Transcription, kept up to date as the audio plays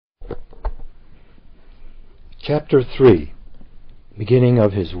Chapter 3. Beginning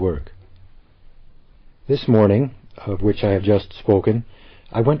of his work. This morning, of which I have just spoken,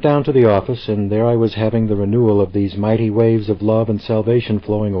 I went down to the office, and there I was having the renewal of these mighty waves of love and salvation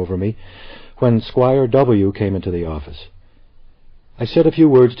flowing over me, when Squire W. came into the office. I said a few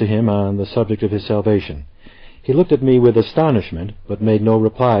words to him on the subject of his salvation. He looked at me with astonishment, but made no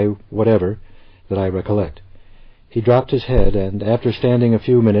reply whatever that I recollect. He dropped his head, and after standing a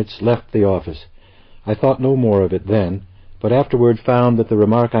few minutes left the office. I thought no more of it then, but afterward found that the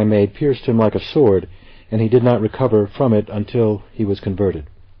remark I made pierced him like a sword, and he did not recover from it until he was converted.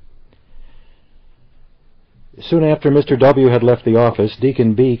 Soon after Mr. W. had left the office,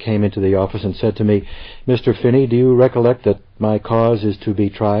 Deacon B. came into the office and said to me, "Mr. Finney, do you recollect that my cause is to be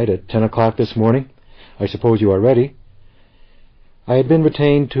tried at 10 o'clock this morning? I suppose you are ready?" I had been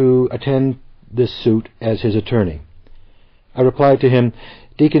retained to attend this suit as his attorney. I replied to him,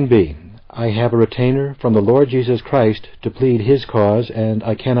 "Deacon B., I have a retainer from the Lord Jesus Christ to plead his cause, and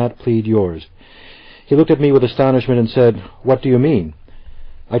I cannot plead yours." He looked at me with astonishment and said, "What do you mean?"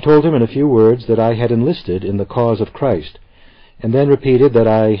 I told him in a few words that I had enlisted in the cause of Christ, and then repeated that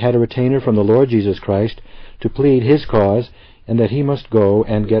I had a retainer from the Lord Jesus Christ to plead his cause, and that he must go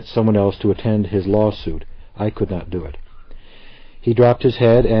and get someone else to attend his lawsuit. I could not do it. He dropped his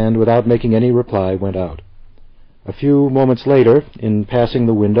head, and without making any reply went out. A few moments later, in passing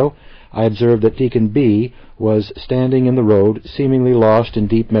the window, I observed that Deacon B. was standing in the road, seemingly lost in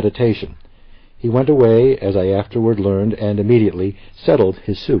deep meditation. He went away, as I afterward learned, and immediately settled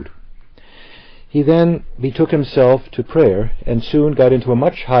his suit. He then betook himself to prayer, and soon got into a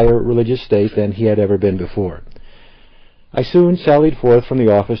much higher religious state than he had ever been before. I soon sallied forth from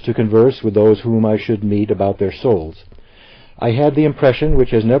the office to converse with those whom I should meet about their souls. I had the impression,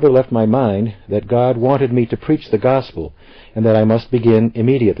 which has never left my mind, that God wanted me to preach the gospel, and that I must begin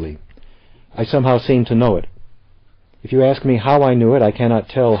immediately. I somehow seemed to know it. If you ask me how I knew it, I cannot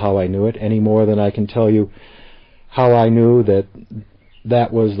tell how I knew it, any more than I can tell you how I knew that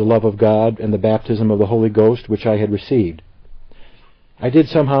that was the love of God and the baptism of the Holy Ghost which I had received. I did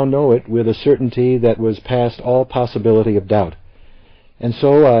somehow know it with a certainty that was past all possibility of doubt, and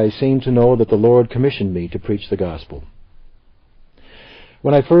so I seemed to know that the Lord commissioned me to preach the gospel.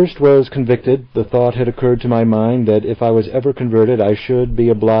 When I first was convicted, the thought had occurred to my mind that if I was ever converted, I should be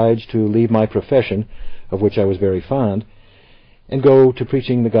obliged to leave my profession, of which I was very fond, and go to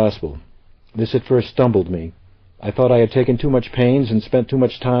preaching the gospel. This at first stumbled me. I thought I had taken too much pains and spent too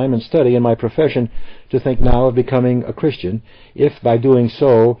much time and study in my profession to think now of becoming a Christian, if by doing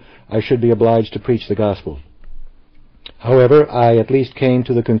so I should be obliged to preach the gospel. However, I at least came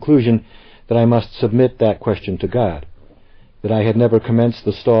to the conclusion that I must submit that question to God, that I had never commenced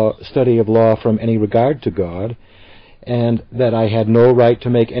the study of law from any regard to God, and that I had no right to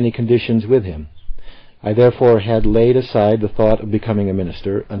make any conditions with him. I therefore had laid aside the thought of becoming a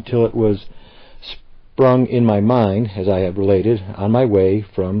minister until it was sprung in my mind, as I have related, on my way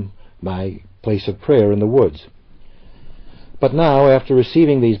from my place of prayer in the woods. But now, after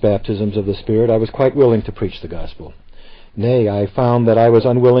receiving these baptisms of the Spirit, I was quite willing to preach the gospel. Nay, I found that I was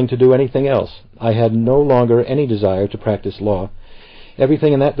unwilling to do anything else. I had no longer any desire to practice law.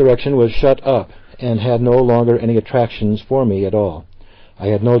 Everything in that direction was shut up, and had no longer any attractions for me at all. I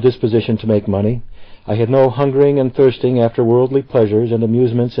had no disposition to make money. I had no hungering and thirsting after worldly pleasures and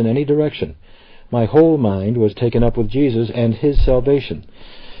amusements in any direction. My whole mind was taken up with Jesus and his salvation,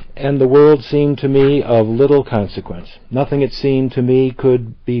 and the world seemed to me of little consequence. Nothing, it seemed to me,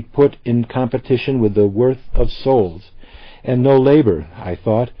 could be put in competition with the worth of souls. And no labor, I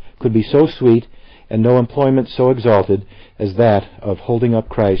thought, could be so sweet, and no employment so exalted as that of holding up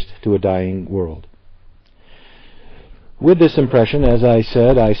Christ to a dying world. With this impression, as I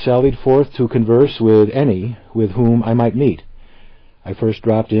said, I sallied forth to converse with any with whom I might meet. I first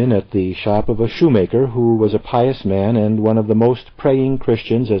dropped in at the shop of a shoemaker who was a pious man and one of the most praying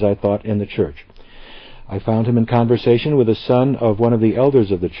Christians, as I thought, in the church. I found him in conversation with the son of one of the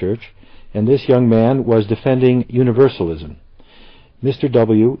elders of the church, and this young man was defending universalism. Mr.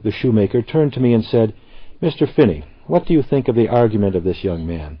 W., the shoemaker, turned to me and said, "Mr. Finney, what do you think of the argument of this young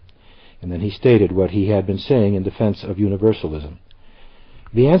man?" And then he stated what he had been saying in defense of universalism.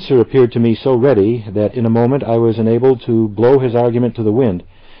 The answer appeared to me so ready that in a moment I was enabled to blow his argument to the wind.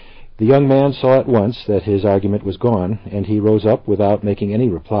 The young man saw at once that his argument was gone, and he rose up without making any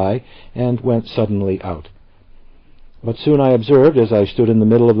reply and went suddenly out. But soon I observed, as I stood in the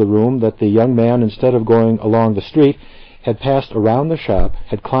middle of the room, that the young man, instead of going along the street, had passed around the shop,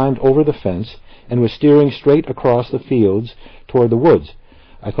 had climbed over the fence, and was steering straight across the fields toward the woods.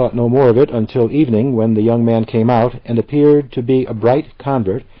 I thought no more of it until evening, when the young man came out and appeared to be a bright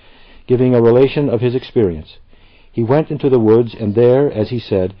convert, giving a relation of his experience. He went into the woods, and there, as he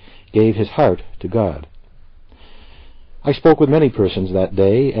said, gave his heart to God. I spoke with many persons that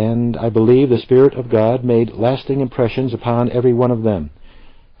day, and I believe the Spirit of God made lasting impressions upon every one of them.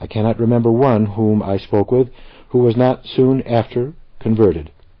 I cannot remember one whom I spoke with who was not soon after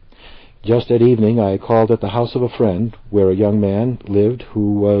converted. Just at evening I called at the house of a friend, where a young man lived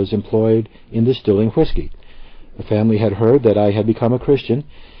who was employed in distilling whiskey. The family had heard that I had become a Christian,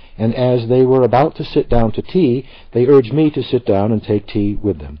 and as they were about to sit down to tea, they urged me to sit down and take tea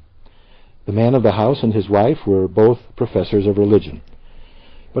with them. The man of the house and his wife were both professors of religion.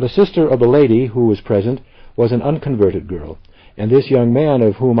 But a sister of the lady who was present was an unconverted girl, and this young man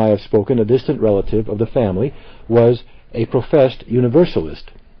of whom I have spoken, a distant relative of the family, was a professed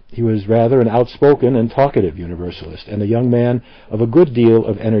Universalist. He was rather an outspoken and talkative Universalist, and a young man of a good deal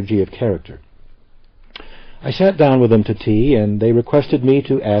of energy of character. I sat down with them to tea, and they requested me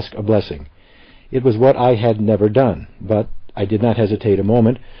to ask a blessing. It was what I had never done, but I did not hesitate a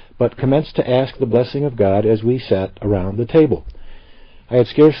moment, but commenced to ask the blessing of God as we sat around the table. I had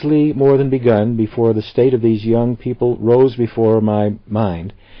scarcely more than begun before the state of these young people rose before my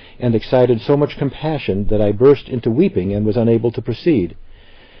mind, and excited so much compassion that I burst into weeping and was unable to proceed.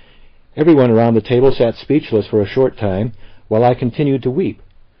 Everyone around the table sat speechless for a short time, while I continued to weep.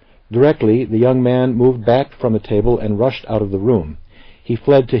 Directly the young man moved back from the table and rushed out of the room. He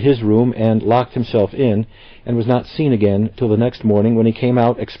fled to his room and locked himself in, and was not seen again till the next morning, when he came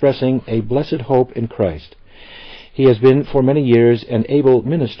out expressing a blessed hope in Christ. He has been for many years an able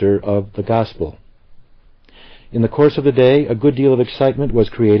minister of the gospel. In the course of the day, a good deal of excitement was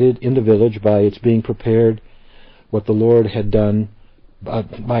created in the village by its being what the Lord had done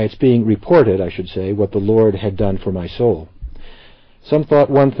for my soul. Some thought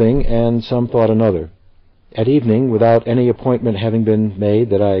one thing, and some thought another. At evening, without any appointment having been made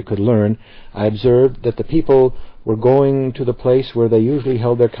that I could learn, I observed that the people were going to the place where they usually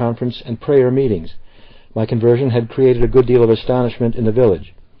held their conference and prayer meetings. My conversion had created a good deal of astonishment in the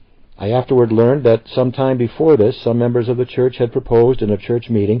village. I afterward learned that some time before this, some members of the church had proposed in a church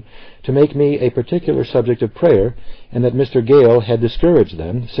meeting to make me a particular subject of prayer, and that Mr. Gale had discouraged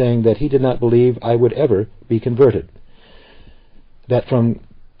them, saying that he did not believe I would ever be converted. That from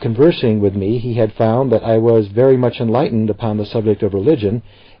conversing with me he had found that I was very much enlightened upon the subject of religion,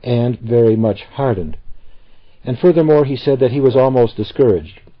 and very much hardened. And furthermore he said that he was almost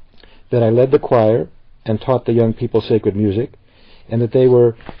discouraged, that I led the choir and taught the young people sacred music, and that they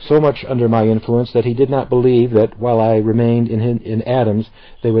were so much under my influence that he did not believe that while I remained in Adams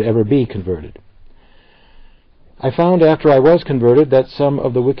they would ever be converted. I found after I was converted that some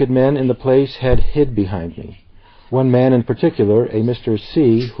of the wicked men in the place had hid behind me. One man in particular, a Mr.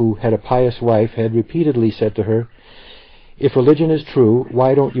 C., who had a pious wife, had repeatedly said to her, "If religion is true,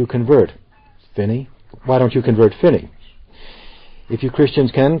 why don't you convert Finney? Why don't you convert Finney? If you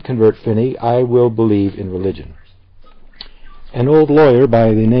Christians can convert Finney, I will believe in religion." An old lawyer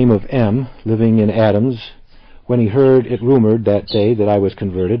by the name of M., living in Adams, when he heard it rumored that day that I was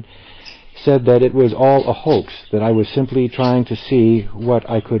converted, said that it was all a hoax, that I was simply trying to see what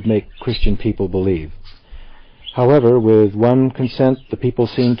I could make Christian people believe. However, with one consent, the people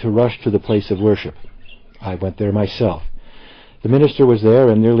seemed to rush to the place of worship. I went there myself. The minister was there,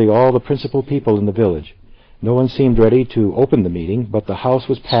 and nearly all the principal people in the village. No one seemed ready to open the meeting, but the house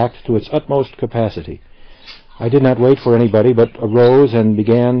was packed to its utmost capacity. I did not wait for anybody, but arose and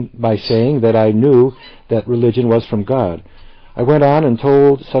began by saying that I knew that religion was from God. I went on and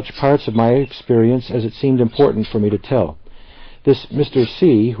told such parts of my experience as it seemed important for me to tell. This Mr.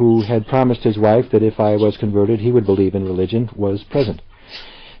 C., who had promised his wife that if I was converted he would believe in religion, was present.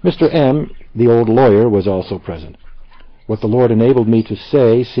 Mr. M., the old lawyer, was also present. What the Lord enabled me to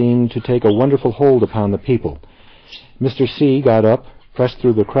say seemed to take a wonderful hold upon the people. Mr. C. got up, pressed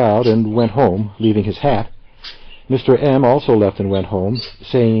through the crowd, and went home, leaving his hat. Mr. M. also left and went home,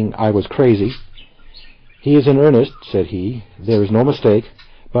 saying I was crazy. "He is in earnest," said he. "There is no mistake,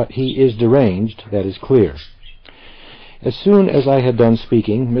 but he is deranged, that is clear." As soon as I had done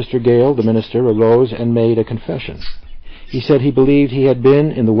speaking, Mr. Gale, the minister, arose and made a confession. He said he believed he had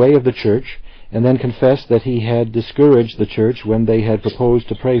been in the way of the church, and then confessed that he had discouraged the church when they had proposed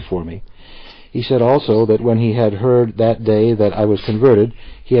to pray for me. He said also that when he had heard that day that I was converted,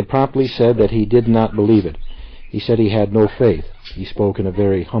 he had promptly said that he did not believe it. He said he had no faith. He spoke in a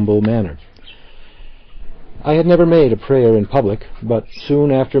very humble manner. I had never made a prayer in public, but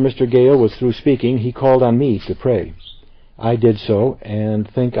soon after Mr. Gale was through speaking, he called on me to pray. I did so, and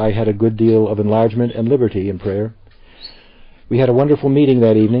think I had a good deal of enlargement and liberty in prayer. We had a wonderful meeting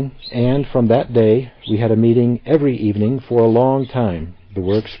that evening, and from that day we had a meeting every evening for a long time. The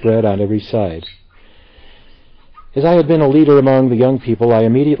work spread on every side. As I had been a leader among the young people, I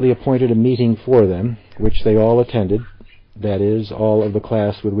immediately appointed a meeting for them, which they all attended, that is, all of the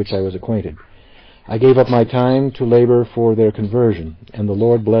class with which I was acquainted. I gave up my time to labor for their conversion, and the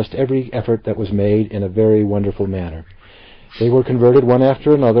Lord blessed every effort that was made in a very wonderful manner. They were converted one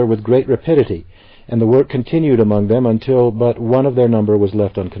after another with great rapidity, and the work continued among them until but one of their number was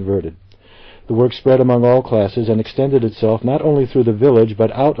left unconverted. The work spread among all classes and extended itself not only through the village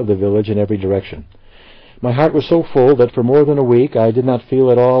but out of the village in every direction. My heart was so full that for more than a week I did not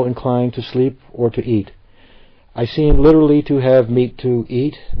feel at all inclined to sleep or to eat. I seemed literally to have meat to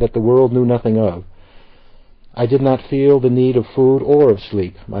eat that the world knew nothing of. I did not feel the need of food or of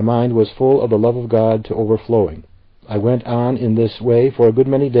sleep. My mind was full of the love of God to overflowing. I went on in this way for a good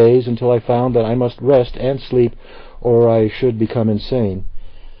many days until I found that I must rest and sleep or I should become insane.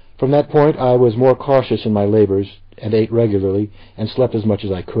 From that point I was more cautious in my labors and ate regularly and slept as much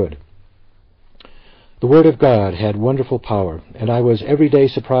as I could. The Word of God had wonderful power, and I was every day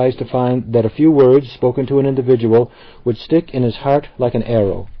surprised to find that a few words spoken to an individual would stick in his heart like an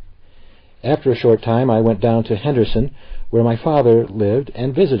arrow. After a short time I went down to Henderson, where my father lived,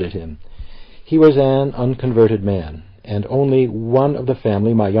 and visited him. He was an unconverted man, and only one of the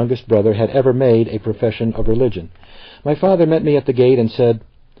family, my youngest brother, had ever made a profession of religion. My father met me at the gate and said,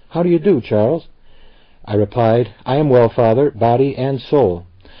 "How do you do, Charles?" I replied, "I am well, Father, body and soul.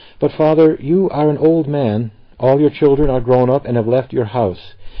 But, Father, you are an old man. All your children are grown up and have left your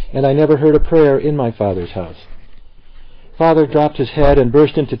house, and I never heard a prayer in my father's house." Father dropped his head and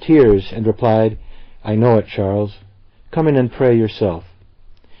burst into tears and replied, "I know it, Charles. Come in and pray yourself."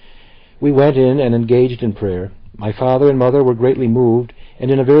 We went in and engaged in prayer. My father and mother were greatly moved,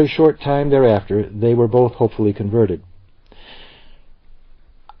 and in a very short time thereafter they were both hopefully converted.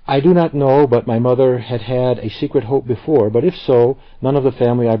 I do not know but my mother had had a secret hope before, but if so, none of the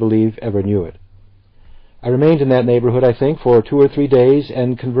family, I believe, ever knew it. I remained in that neighborhood, I think, for 2 or 3 days,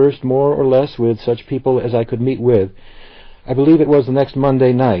 and conversed more or less with such people as I could meet with. I believe it was the next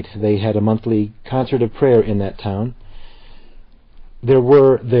Monday night. They had a monthly concert of prayer in that town. There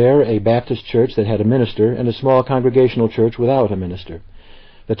were there a Baptist church that had a minister, and a small Congregational church without a minister.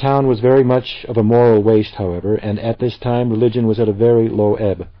 The town was very much of a moral waste, however, and at this time religion was at a very low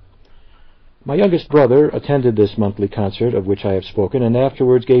ebb. My youngest brother attended this monthly concert of which I have spoken, and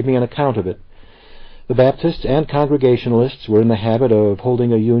afterwards gave me an account of it. The Baptists and Congregationalists were in the habit of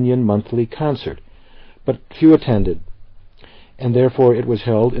holding a union monthly concert, but few attended, and therefore it was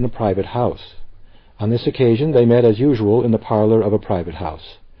held in a private house. On this occasion they met as usual in the parlor of a private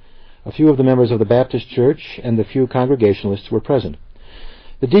house. A few of the members of the Baptist church and the few Congregationalists were present.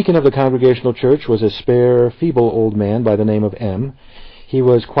 The deacon of the Congregational church was a spare, feeble old man by the name of M. He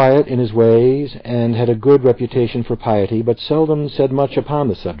was quiet in his ways and had a good reputation for piety, but seldom said much upon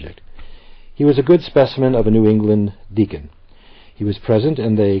the subject. He was a good specimen of a New England deacon. He was present,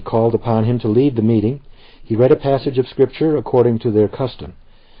 and they called upon him to lead the meeting. He read a passage of Scripture according to their custom.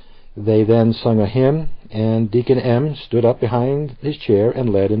 They then sung a hymn, and Deacon M. stood up behind his chair and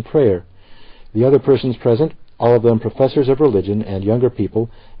led in prayer. The other persons present, all of them professors of religion and younger people,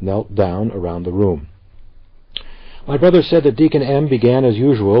 knelt down around the room. My brother said that Deacon M. began as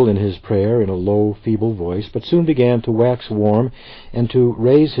usual in his prayer in a low, feeble voice, but soon began to wax warm and to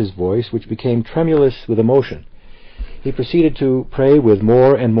raise his voice, which became tremulous with emotion. He proceeded to pray with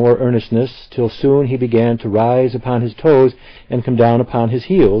more and more earnestness, till soon he began to rise upon his toes and come down upon his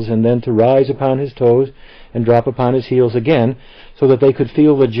heels, and then to rise upon his toes and drop upon his heels again, so that they could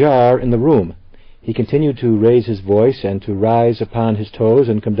feel the jar in the room. He continued to raise his voice and to rise upon his toes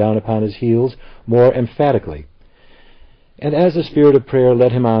and come down upon his heels more emphatically. And as the spirit of prayer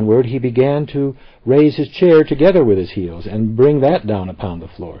led him onward, he began to raise his chair together with his heels and bring that down upon the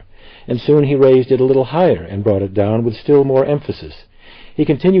floor. And soon he raised it a little higher and brought it down with still more emphasis. He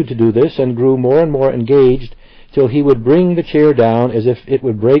continued to do this and grew more and more engaged till he would bring the chair down as if it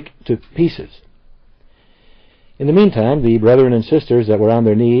would break to pieces. In the meantime, the brethren and sisters that were on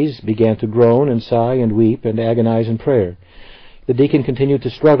their knees began to groan and sigh and weep and agonize in prayer. The deacon continued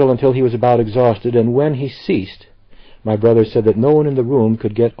to struggle until he was about exhausted, and when he ceased, my brother said that no one in the room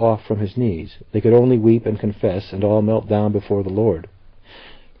could get off from his knees. They could only weep and confess, and all melt down before the Lord.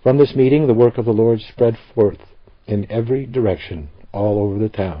 From this meeting, the work of the Lord spread forth in every direction, all over the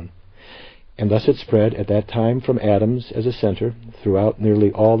town. And thus it spread at that time from Adams as a center throughout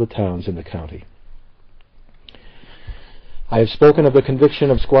nearly all the towns in the county. I have spoken of the conviction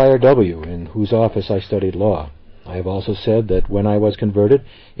of Squire W., in whose office I studied law. I have also said that when I was converted,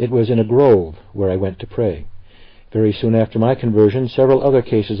 it was in a grove where I went to pray. Very soon after my conversion, several other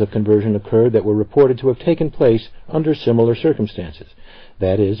cases of conversion occurred that were reported to have taken place under similar circumstances.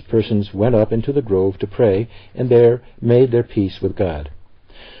 That is, persons went up into the grove to pray, and there made their peace with God.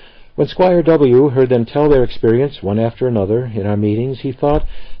 When Squire W. heard them tell their experience one after another in our meetings, he thought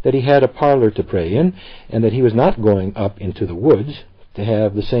that he had a parlor to pray in, and that he was not going up into the woods to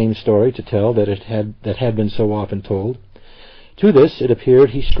have the same story to tell that had been so often told. To this, it appeared,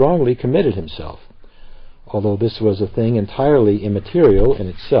 he strongly committed himself. Although this was a thing entirely immaterial in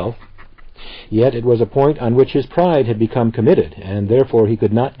itself, yet it was a point on which his pride had become committed, and therefore he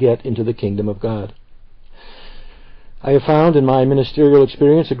could not get into the kingdom of God. I have found in my ministerial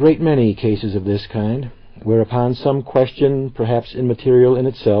experience a great many cases of this kind, where upon some question, perhaps immaterial in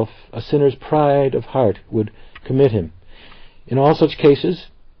itself, a sinner's pride of heart would commit him. In all such cases,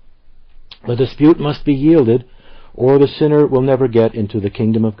 the dispute must be yielded, or the sinner will never get into the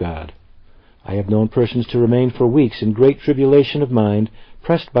kingdom of God. I have known persons to remain for weeks in great tribulation of mind,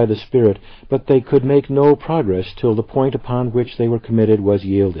 pressed by the Spirit, but they could make no progress till the point upon which they were committed was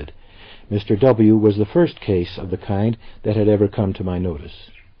yielded. Mr. W. was the first case of the kind that had ever come to my notice.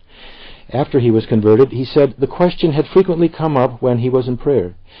 After he was converted, he said the question had frequently come up when he was in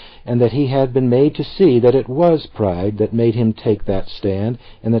prayer, and that he had been made to see that it was pride that made him take that stand,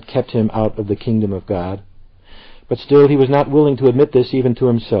 and that kept him out of the kingdom of God. But still he was not willing to admit this even to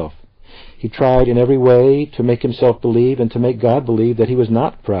himself. He tried in every way to make himself believe and to make God believe that he was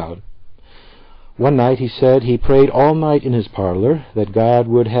not proud. One night, he said, he prayed all night in his parlor that God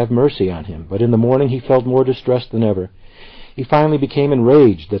would have mercy on him, but in the morning he felt more distressed than ever. He finally became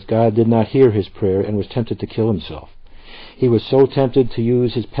enraged that God did not hear his prayer and was tempted to kill himself. He was so tempted to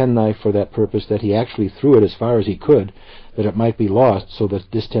use his penknife for that purpose that he actually threw it as far as he could, that it might be lost so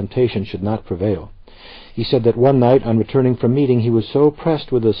that this temptation should not prevail. He said that one night, on returning from meeting, he was so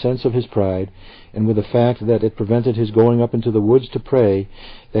pressed with the sense of his pride, and with the fact that it prevented his going up into the woods to pray,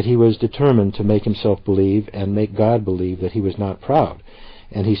 that he was determined to make himself believe and make God believe that he was not proud,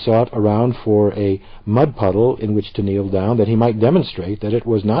 and he sought around for a mud puddle in which to kneel down, that he might demonstrate that it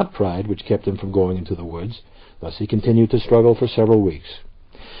was not pride which kept him from going into the woods. Thus he continued to struggle for several weeks.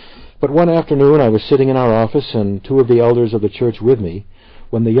 But one afternoon I was sitting in our office, and two of the elders of the church with me,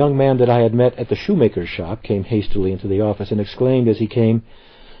 when the young man that I had met at the shoemaker's shop came hastily into the office and exclaimed as he came,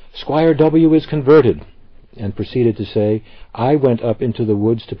 "Squire W. is converted," and proceeded to say, "I went up into the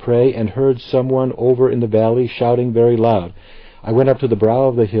woods to pray and heard someone over in the valley shouting very loud. I went up to the brow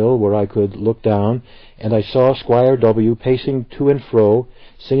of the hill where I could look down, and I saw Squire W. pacing to and fro,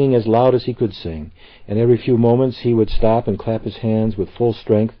 singing as loud as he could sing, and every few moments he would stop and clap his hands with full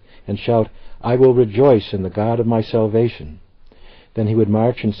strength and shout, 'I will rejoice in the God of my salvation.' Then he would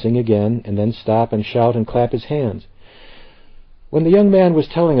march and sing again, and then stop and shout and clap his hands. When the young man was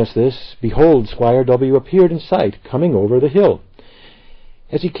telling us this, behold, Squire W. appeared in sight, coming over the hill.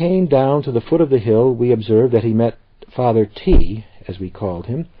 As he came down to the foot of the hill, we observed that he met Father T., as we called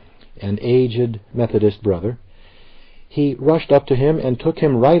him, an aged Methodist brother. He rushed up to him and took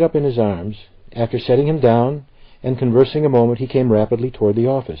him right up in his arms. After setting him down and conversing a moment, he came rapidly toward the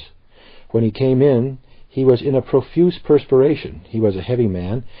office. When he came in, he was in a profuse perspiration. He was a heavy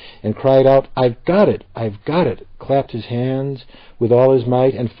man, and cried out, "I've got it! I've got it!" clapped his hands with all his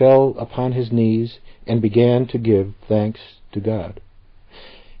might, and fell upon his knees, and began to give thanks to God.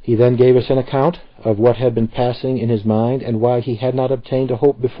 He then gave us an account of what had been passing in his mind, and why he had not obtained a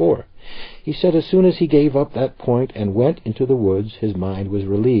hope before. He said as soon as he gave up that point and went into the woods, his mind was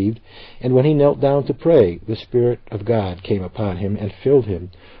relieved, and when he knelt down to pray, the Spirit of God came upon him and filled him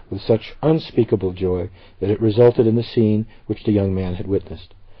with such unspeakable joy that it resulted in the scene which the young man had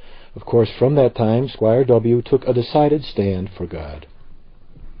witnessed. Of course, from that time, Squire W. took a decided stand for God.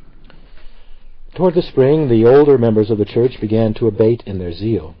 Toward the spring, the older members of the church began to abate in their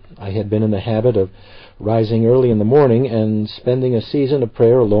zeal. I had been in the habit of rising early in the morning and spending a season of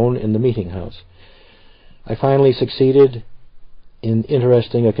prayer alone in the meeting house. I finally succeeded in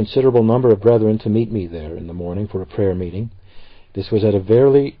interesting a considerable number of brethren to meet me there in the morning for a prayer meeting. This was at a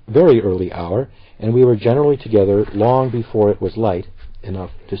very, very early hour, and we were generally together long before it was light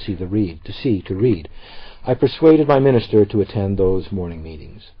enough to see to read. I persuaded my minister to attend those morning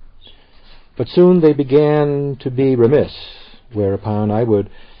meetings. But soon they began to be remiss, whereupon I would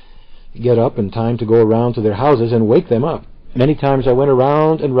get up in time to go around to their houses and wake them up. Many times I went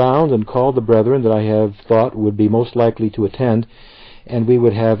around and called the brethren that I have thought would be most likely to attend, and we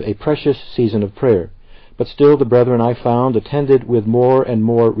would have a precious season of prayer. But still the brethren I found attended with more and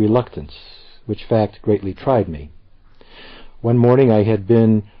more reluctance, which fact greatly tried me. One morning I had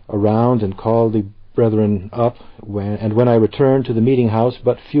been around and called the brethren up, and when I returned to the meeting house,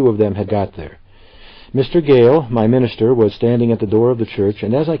 but few of them had got there. Mr. Gale, my minister, was standing at the door of the church,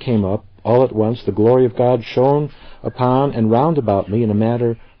 and as I came up, all at once the glory of God shone upon and round about me in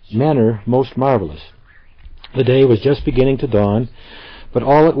a manner most marvelous. The day was just beginning to dawn, but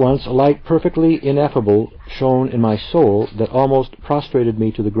all at once a light perfectly ineffable shone in my soul that almost prostrated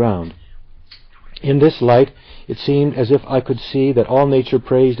me to the ground. In this light it seemed as if I could see that all nature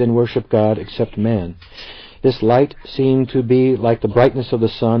praised and worshipped God except man. This light seemed to be like the brightness of the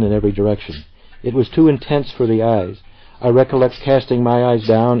sun in every direction. It was too intense for the eyes. I recollect casting my eyes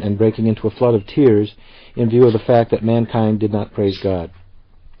down and breaking into a flood of tears in view of the fact that mankind did not praise God.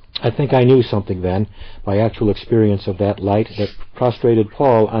 I think I knew something then, by actual experience of that light that prostrated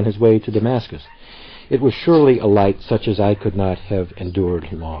Paul on his way to Damascus. It was surely a light such as I could not have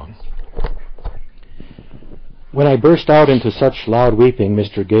endured long. When I burst out into such loud weeping,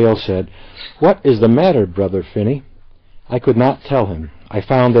 Mr. Gale said, "What is the matter, Brother Finney?" I could not tell him. I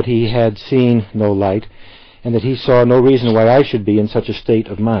found that he had seen no light, and that he saw no reason why I should be in such a state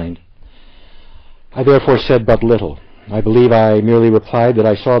of mind. I therefore said but little. I believe I merely replied that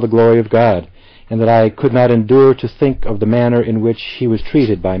I saw the glory of God, and that I could not endure to think of the manner in which he was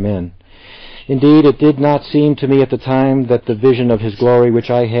treated by men. Indeed, it did not seem to me at the time that the vision of his glory which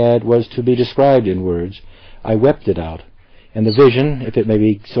I had was to be described in words. I wept it out, and the vision, if it may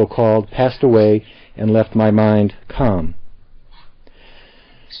be so called, passed away and left my mind calm.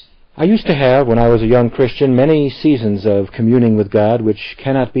 I used to have, when I was a young Christian, many seasons of communing with God which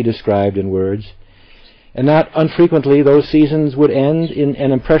cannot be described in words, and not unfrequently those seasons would end in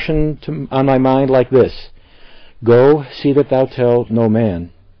an impression on my mind like this: "Go, see that thou tell no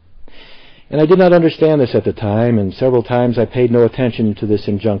man." And I did not understand this at the time, and several times I paid no attention to this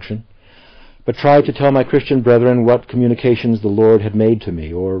injunction, but tried to tell my Christian brethren what communications the Lord had made to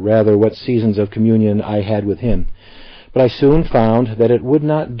me, or rather what seasons of communion I had with him. But I soon found that it would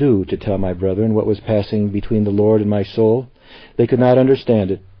not do to tell my brethren what was passing between the Lord and my soul. They could not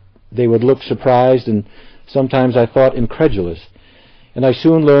understand it. They would look surprised, and sometimes I thought incredulous, and I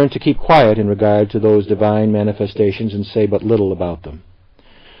soon learned to keep quiet in regard to those divine manifestations and say but little about them.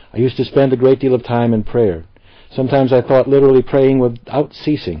 I used to spend a great deal of time in prayer. Sometimes I thought literally praying without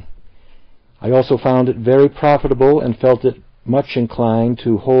ceasing. I also found it very profitable and felt it much inclined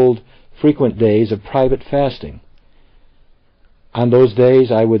to hold frequent days of private fasting. On those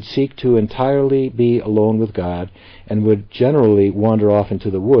days I would seek to entirely be alone with God, and would generally wander off into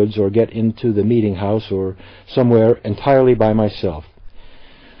the woods or get into the meeting house or somewhere entirely by myself.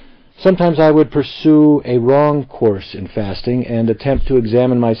 Sometimes I would pursue a wrong course in fasting and attempt to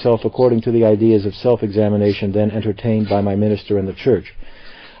examine myself according to the ideas of self-examination then entertained by my minister in the church.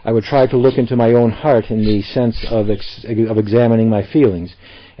 I would try to look into my own heart in the sense of examining my feelings,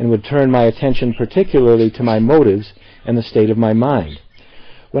 and would turn my attention particularly to my motives and the state of my mind.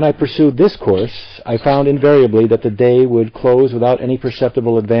 When I pursued this course, I found invariably that the day would close without any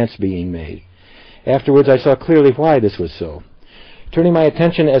perceptible advance being made. Afterwards I saw clearly why this was so. Turning my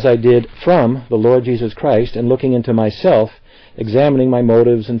attention as I did from the Lord Jesus Christ and looking into myself, examining my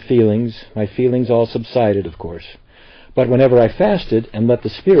motives and feelings, my feelings all subsided, of course. But whenever I fasted and let the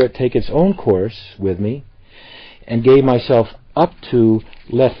Spirit take its own course with me, and gave myself up to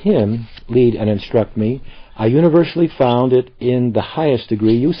let Him lead and instruct me, I universally found it in the highest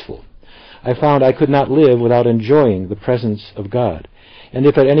degree useful. I found I could not live without enjoying the presence of God, and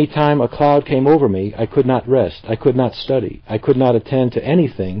if at any time a cloud came over me, I could not rest, I could not study, I could not attend to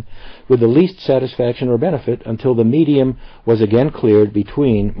anything with the least satisfaction or benefit until the medium was again cleared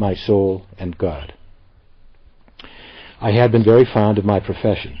between my soul and God. I had been very fond of my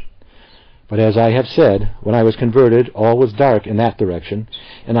profession, but as I have said, when I was converted, all was dark in that direction,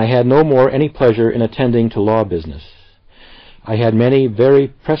 and I had no more any pleasure in attending to law business. I had many very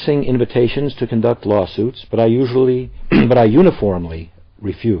pressing invitations to conduct lawsuits, but I uniformly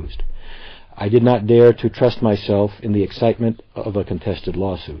refused. I did not dare to trust myself in the excitement of a contested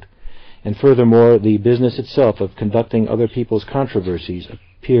lawsuit, and furthermore, the business itself of conducting other people's controversies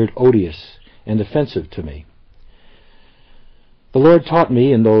appeared odious and offensive to me. The Lord taught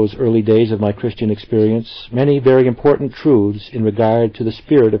me in those early days of my Christian experience many very important truths in regard to the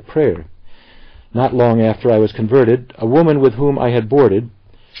spirit of prayer. Not long after I was converted, a woman with whom I had boarded,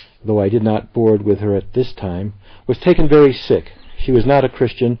 though I did not board with her at this time, was taken very sick. She was not a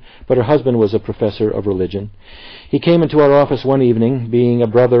Christian, but her husband was a professor of religion. He came into our office one evening, being a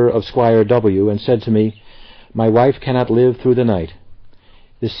brother of Squire W., and said to me, "My wife cannot live through the night."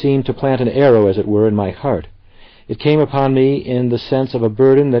 This seemed to plant an arrow, as it were, in my heart. It came upon me in the sense of a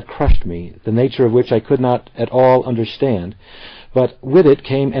burden that crushed me, the nature of which I could not at all understand, but with it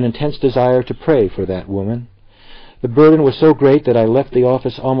came an intense desire to pray for that woman. The burden was so great that I left the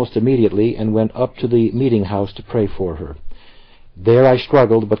office almost immediately and went up to the meeting house to pray for her. There I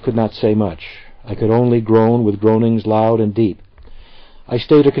struggled, but could not say much. I could only groan with groanings loud and deep. I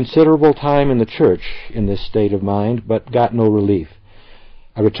stayed a considerable time in the church in this state of mind, but got no relief.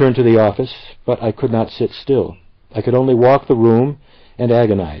 I returned to the office, but I could not sit still. I could only walk the room and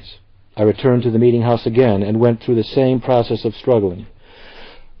agonize. I returned to the meeting house again and went through the same process of struggling.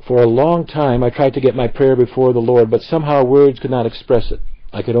 For a long time I tried to get my prayer before the Lord, but somehow words could not express it.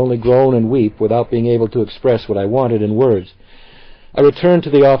 I could only groan and weep without being able to express what I wanted in words. I returned to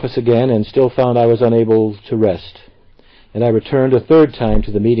the office again and still found I was unable to rest. And I returned a third time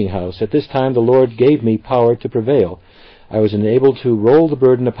to the meeting house. At this time the Lord gave me power to prevail. I was enabled to roll the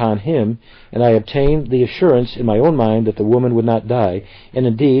burden upon Him, and I obtained the assurance in my own mind that the woman would not die, and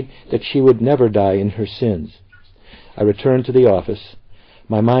indeed that she would never die in her sins. I returned to the office.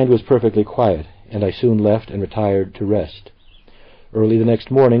 My mind was perfectly quiet, and I soon left and retired to rest. Early the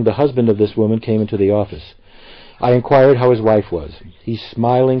next morning the husband of this woman came into the office. I inquired how his wife was. He,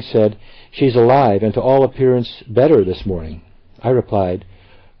 smiling, said, "She's alive, and to all appearance better this morning." I replied,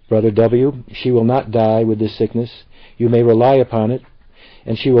 "Brother W., she will not die with this sickness. You may rely upon it,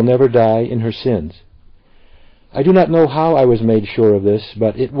 and she will never die in her sins." I do not know how I was made sure of this,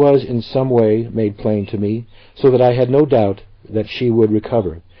 but it was in some way made plain to me, so that I had no doubt that she would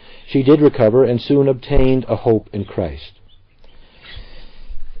recover. She did recover, and soon obtained a hope in Christ.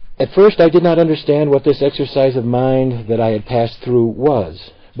 At first I did not understand what this exercise of mind that I had passed through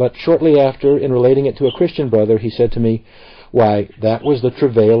was, but shortly after, in relating it to a Christian brother, he said to me, "Why, that was the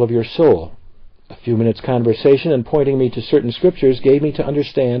travail of your soul." A few minutes' conversation and pointing me to certain scriptures gave me to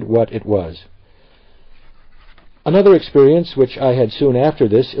understand what it was. Another experience which I had soon after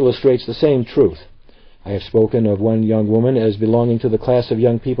this illustrates the same truth. I have spoken of one young woman as belonging to the class of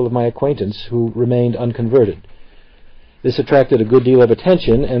young people of my acquaintance who remained unconverted. This attracted a good deal of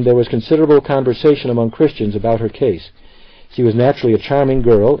attention, and there was considerable conversation among Christians about her case. She was naturally a charming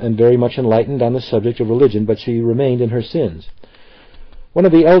girl and very much enlightened on the subject of religion, but she remained in her sins. One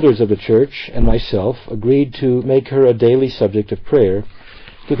of the elders of the church and myself agreed to make her a daily subject of prayer,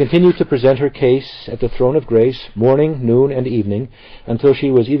 to continue to present her case at the throne of grace morning, noon, and evening, until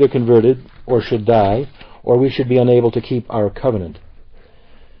she was either converted or should die, or we should be unable to keep our covenant.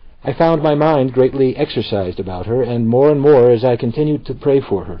 I found my mind greatly exercised about her, and more as I continued to pray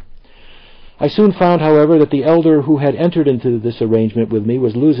for her. I soon found, however, that the elder who had entered into this arrangement with me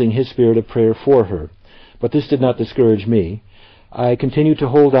was losing his spirit of prayer for her, but this did not discourage me. I continued to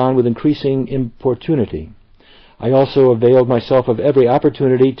hold on with increasing importunity. I also availed myself of every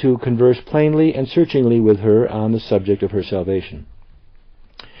opportunity to converse plainly and searchingly with her on the subject of her salvation.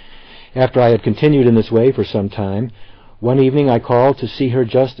 After I had continued in this way for some time, one evening I called to see her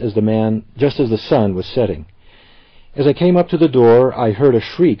just as the sun was setting. As I came up to the door, I heard a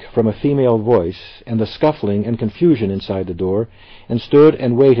shriek from a female voice, and the scuffling and confusion inside the door, and stood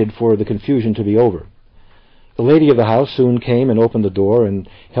and waited for the confusion to be over. The lady of the house soon came and opened the door, and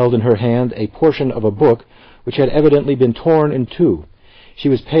held in her hand a portion of a book which had evidently been torn in two. She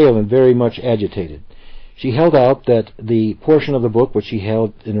was pale and very much agitated. She held out that portion of the book which she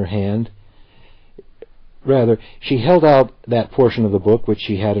had in her hand,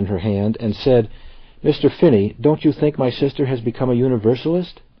 and said, "Mr. Finney, don't you think my sister has become a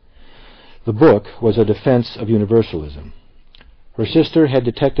Universalist?" The book was a defense of Universalism. Her sister had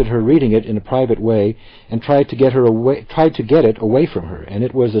detected her reading it in a private way, and tried to get it away from her, and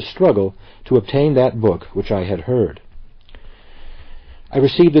it was a struggle to obtain that book which I had heard. I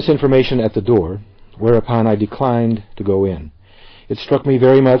received this information at the door, whereupon I declined to go in. It struck me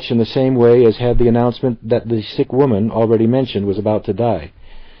very much in the same way as had the announcement that the sick woman already mentioned was about to die.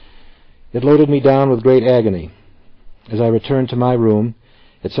 It loaded me down with great agony. As I returned to my room,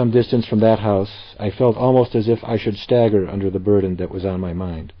 at some distance from that house, I felt almost as if I should stagger under the burden that was on my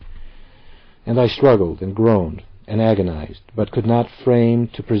mind. And I struggled and groaned and agonized, but could not frame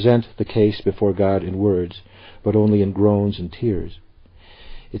to present the case before God in words, but only in groans and tears.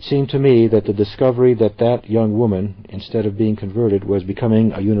 It seemed to me that the discovery that that young woman, instead of being converted, was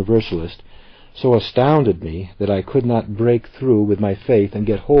becoming a Universalist, so astounded me that I could not break through with my faith and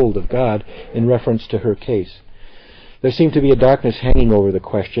get hold of God in reference to her case. There seemed to be a darkness hanging over the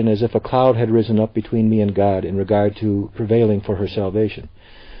question, as if a cloud had risen up between me and God in regard to prevailing for her salvation.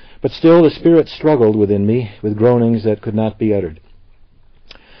 But still the Spirit struggled within me with groanings that could not be uttered.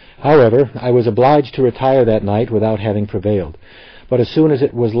 However, I was obliged to retire that night without having prevailed. But as soon as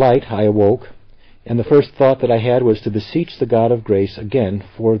it was light, I awoke, and the first thought that I had was to beseech the God of grace again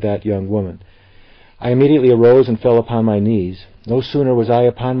for that young woman. I immediately arose and fell upon my knees. No sooner was I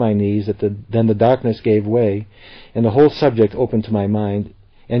upon my knees than the darkness gave way, and the whole subject opened to my mind.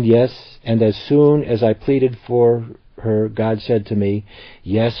 And as soon as I pleaded for her, God said to me,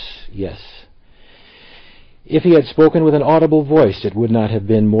 "Yes, yes." If he had spoken with an audible voice, it would not have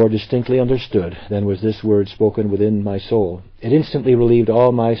been more distinctly understood than was this word spoken within my soul. It instantly relieved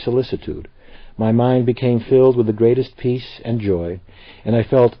all my solicitude. My mind became filled with the greatest peace and joy, and I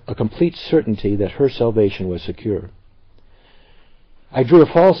felt a complete certainty that her salvation was secure. I drew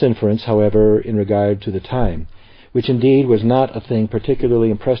a false inference, however, in regard to the time, which indeed was not a thing particularly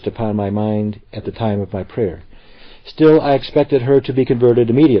impressed upon my mind at the time of my prayer. Still, I expected her to be converted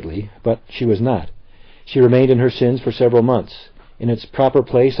immediately, but she was not. She remained in her sins for several months. In its proper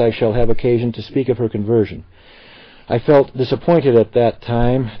place I shall have occasion to speak of her conversion. I felt disappointed at that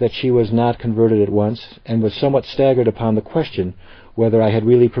time that she was not converted at once, and was somewhat staggered upon the question whether I had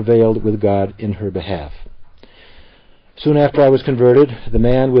really prevailed with God in her behalf. Soon after I was converted, the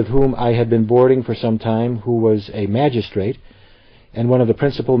man with whom I had been boarding for some time, who was a magistrate and one of the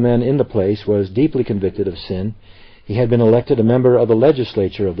principal men in the place, was deeply convicted of sin. He had been elected a member of the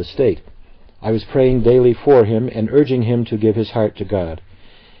legislature of the state. I was praying daily for him and urging him to give his heart to God.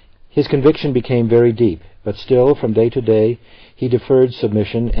 His conviction became very deep, but still, from day to day, he deferred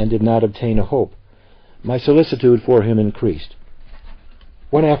submission and did not obtain a hope. My solicitude for him increased.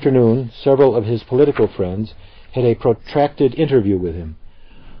 One afternoon, several of his political friends had a protracted interview with him.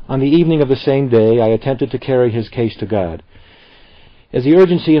 On the evening of the same day, I attempted to carry his case to God, as the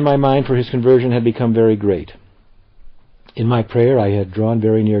urgency in my mind for his conversion had become very great. In my prayer, I had drawn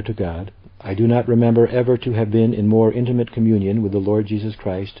very near to God. I do not remember ever to have been in more intimate communion with the Lord Jesus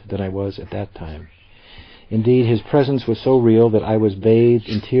Christ than I was at that time. Indeed, his presence was so real that I was bathed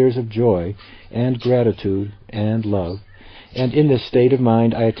in tears of joy and gratitude and love, and in this state of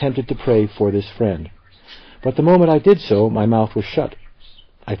mind I attempted to pray for this friend. But the moment I did so, my mouth was shut.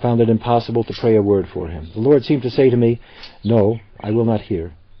 I found it impossible to pray a word for him. The Lord seemed to say to me, "No, I will not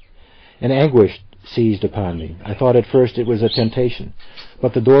hear." An anguish seized upon me. I thought at first it was a temptation,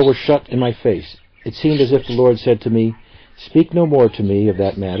 but the door was shut in my face. It seemed as if the Lord said to me, "Speak no more to me of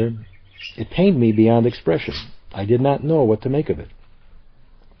that matter." It pained me beyond expression. I did not know what to make of it.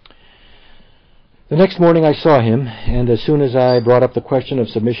 The next morning I saw him, and as soon as I brought up the question of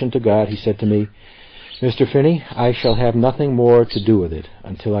submission to God, he said to me, "Mr. Finney, I shall have nothing more to do with it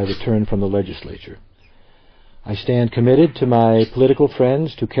until I return from the legislature. I stand committed to my political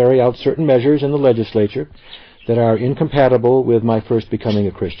friends to carry out certain measures in the legislature that are incompatible with my first becoming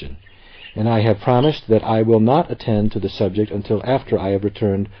a Christian, and I have promised that I will not attend to the subject until after I have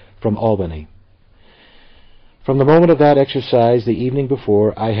returned from Albany." From the moment of that exercise the evening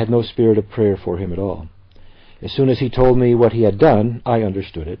before, I had no spirit of prayer for him at all. As soon as he told me what he had done, I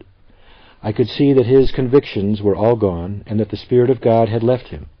understood it. I could see that his convictions were all gone, and that the Spirit of God had left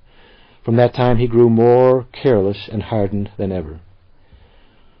him. From that time he grew more careless and hardened than ever.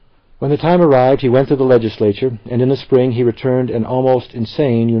 When the time arrived, he went to the legislature, and in the spring he returned an almost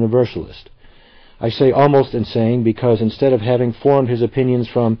insane Universalist. I say almost insane because instead of having formed his opinions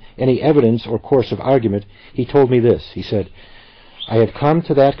from any evidence or course of argument, he told me this. He said, "I have come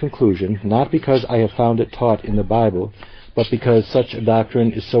to that conclusion not because I have found it taught in the Bible, but because such a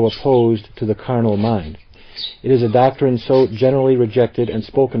doctrine is so opposed to the carnal mind. It is a doctrine so generally rejected and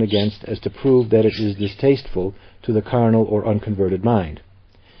spoken against as to prove that it is distasteful to the carnal or unconverted mind."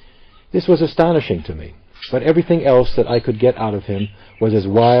 This was astonishing to me, but everything else that I could get out of him was as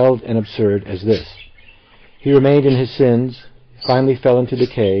wild and absurd as this. He remained in his sins, finally fell into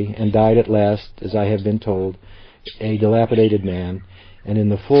decay, and died at last, as I have been told, a dilapidated man, and in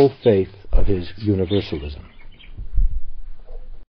the full faith of his Universalism.